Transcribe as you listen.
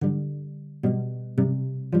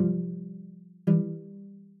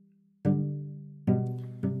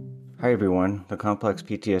Hi everyone, the Complex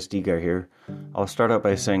PTSD guy here. I'll start out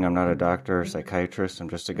by saying I'm not a doctor or psychiatrist, I'm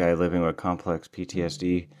just a guy living with complex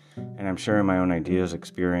PTSD, and I'm sharing my own ideas,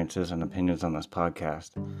 experiences, and opinions on this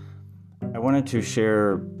podcast. I wanted to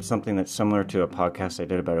share something that's similar to a podcast I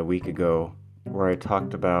did about a week ago, where I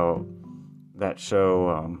talked about that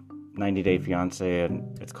show, 90 Day Fiancé,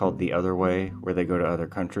 and it's called The Other Way, where they go to other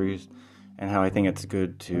countries, and how I think it's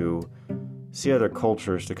good to see other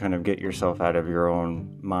cultures to kind of get yourself out of your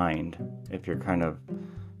own mind if you're kind of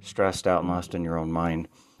stressed out and lost in your own mind.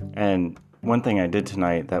 And one thing I did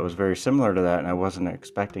tonight that was very similar to that, and I wasn't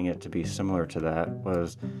expecting it to be similar to that,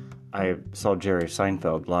 was I saw Jerry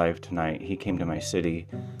Seinfeld live tonight. He came to my city,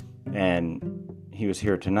 and he was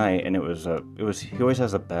here tonight, and he always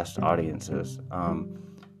has the best audiences,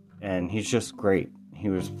 and he's just great. He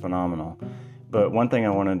was phenomenal. But one thing I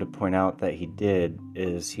wanted to point out that he did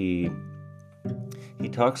is he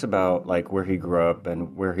talks about like where he grew up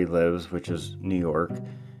and where he lives, which is New York.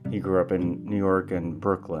 He grew up in New York and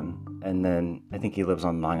Brooklyn, and then I think he lives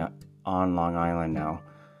on Long Island now.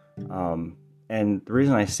 And the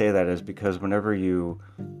reason I say that is because whenever you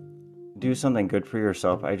do something good for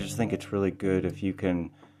yourself, I just think it's really good if you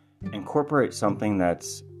can incorporate something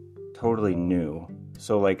that's totally new.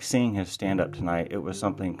 So like seeing his stand-up tonight, it was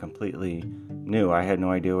something completely new. I had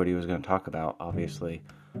no idea what he was going to talk about, obviously.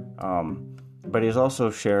 But he's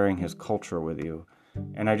also sharing his culture with you.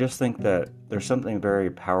 And I just think that there's something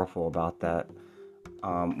very powerful about that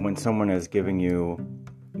when someone is giving you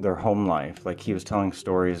their home life. Like he was telling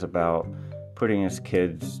stories about putting his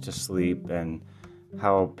kids to sleep and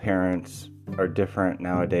how parents are different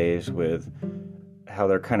nowadays with how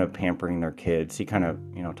they're kind of pampering their kids. He kind of,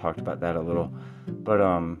 talked about that a little. But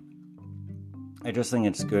I just think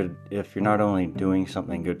it's good if you're not only doing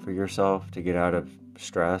something good for yourself to get out of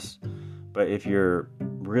stress, but if you're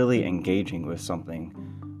really engaging with something.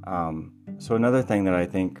 So another thing that I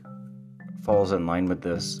think falls in line with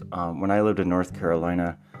this, when I lived in North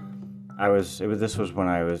Carolina, this was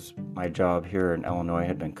when my job here in Illinois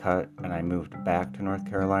had been cut, and I moved back to North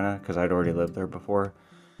Carolina because I'd already lived there before.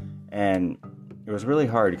 And it was really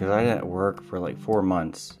hard because I didn't work for like 4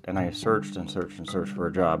 months, and I searched for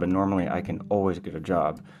a job, and normally I can always get a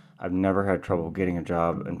job. I've never had trouble getting a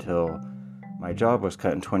job until my job was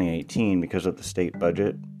cut in 2018 because of the state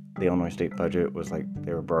budget. The Illinois state budget was like,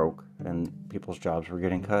 they were broke and people's jobs were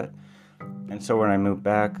getting cut. And so when I moved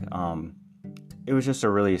back, it was just a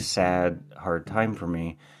really sad, hard time for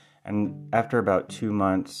me. And after about 2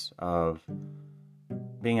 months of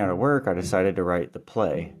being out of work, I decided to write the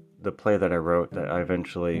play that I wrote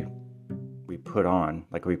that we put on,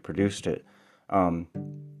 like we produced it. But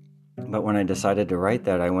when I decided to write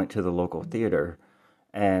that, I went to the local theater,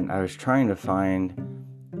 and I was trying to find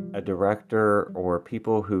a director or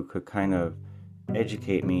people who could kind of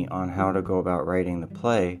educate me on how to go about writing the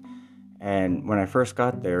play. And when I first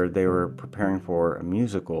got there, they were preparing for a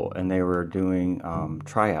musical, and they were doing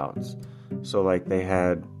tryouts. So like they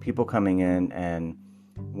had people coming in and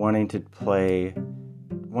wanting to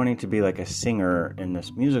be like a singer in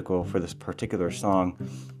this musical for this particular song.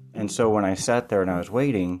 And so when I sat there and I was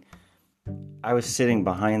waiting, I was sitting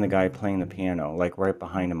behind the guy playing the piano, like right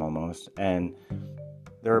behind him almost. And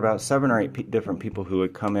there were about 7 or 8 different people who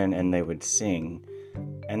would come in and they would sing.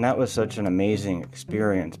 And that was such an amazing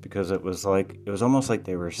experience because it was almost like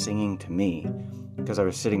they were singing to me because I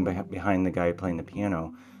was sitting behind the guy playing the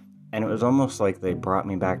piano. And it was almost like they brought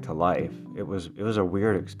me back to life. It was a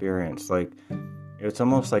weird experience. Like, it's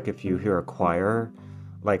almost like if you hear a choir,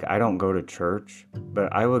 like I don't go to church,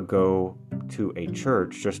 but I would go to a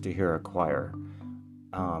church just to hear a choir.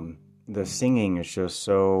 The singing is just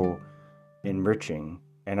so enriching.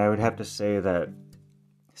 And I would have to say that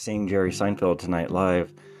seeing Jerry Seinfeld tonight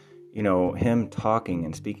live, him talking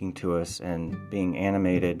and speaking to us and being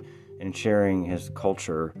animated and sharing his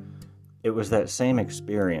culture, it was that same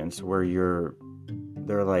experience where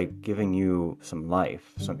they're like giving you some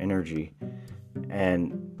life, some energy.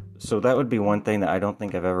 And so that would be one thing that I don't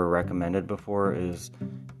think I've ever recommended before is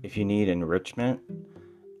if you need enrichment,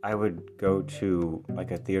 I would go to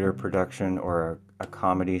like a theater production or a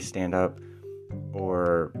comedy stand-up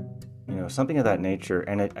or, something of that nature.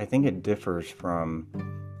 And I think it differs from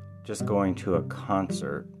just going to a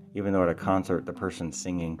concert, even though at a concert the person's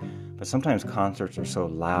singing. But sometimes concerts are so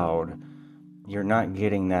loud, you're not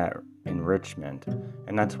getting that enrichment.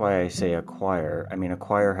 And that's why I say a choir. I mean, a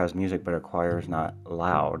choir has music, but a choir is not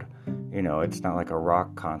loud. It's not like a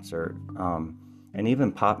rock concert. And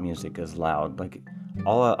even pop music is loud. Like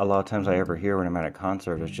a lot of times I ever hear when I'm at a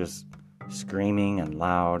concert is just screaming and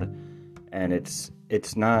loud, and it's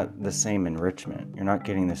not the same enrichment. You're not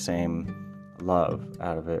getting the same love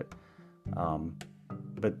out of it.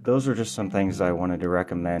 But those are just some things I wanted to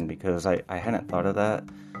recommend because I hadn't thought of that.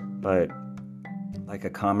 But like a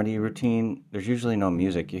comedy routine, there's usually no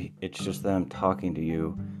music. It's just them talking to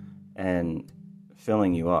you and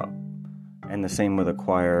filling you up. And the same with a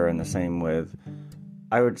choir, and the same with,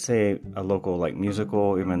 I would say, a local like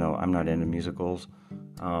musical, even though I'm not into musicals.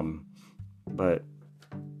 But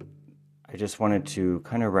I just wanted to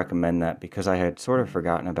kind of recommend that because I had sort of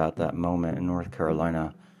forgotten about that moment in North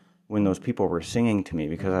Carolina when those people were singing to me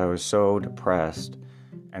because I was so depressed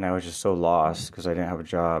and I was just so lost because I didn't have a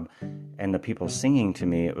job. And the people singing to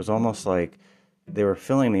me, it was almost like they were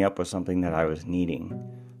filling me up with something that I was needing.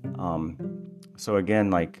 So again,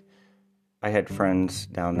 like I had friends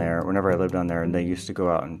down there whenever I lived down there, and they used to go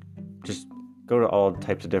out and just go to all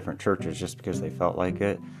types of different churches just because they felt like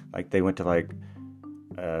it. Like they went to like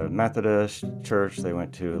a Methodist church, they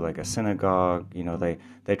went to like a synagogue,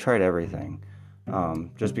 they tried everything.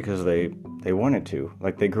 Just because they wanted to.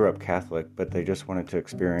 Like they grew up Catholic, but they just wanted to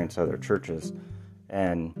experience other churches.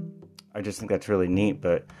 And I just think that's really neat,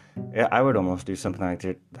 but I would almost do something like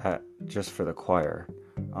that just for the choir.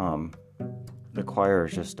 The choir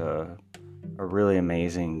is just a really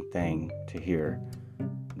amazing thing to hear,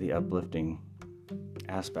 the uplifting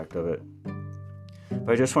aspect of it.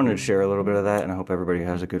 But I just wanted to share a little bit of that, and I hope everybody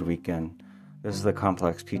has a good weekend. This is the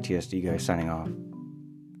Complex PTSD guy signing off.